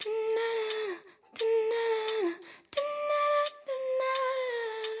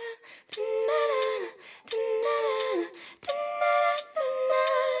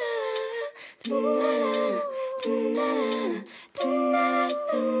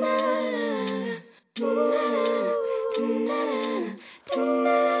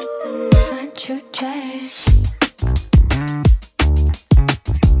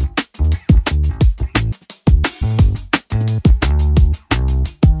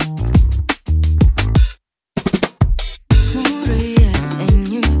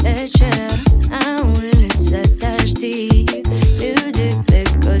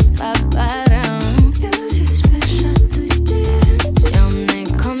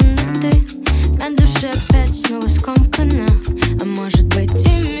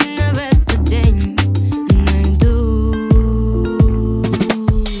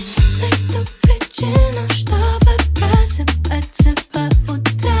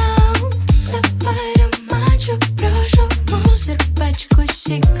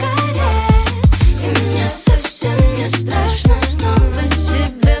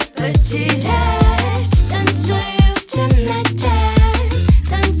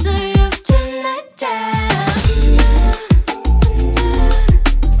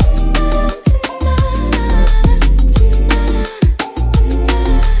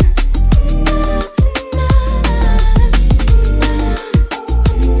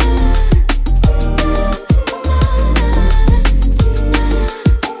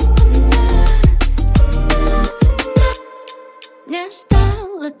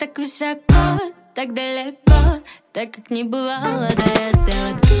высоко, так далеко, так как не бывало до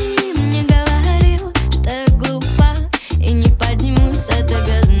этого. Ты мне говорил, что я глупа и не поднимусь с этой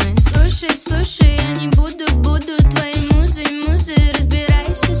бездны. Слушай, слушай, я не буду твоей музой,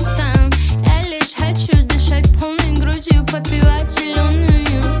 разбирайся сам. Я лишь хочу дышать полной грудью, попивать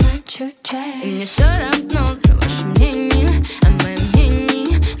зеленую матчу чай. И мне все равно,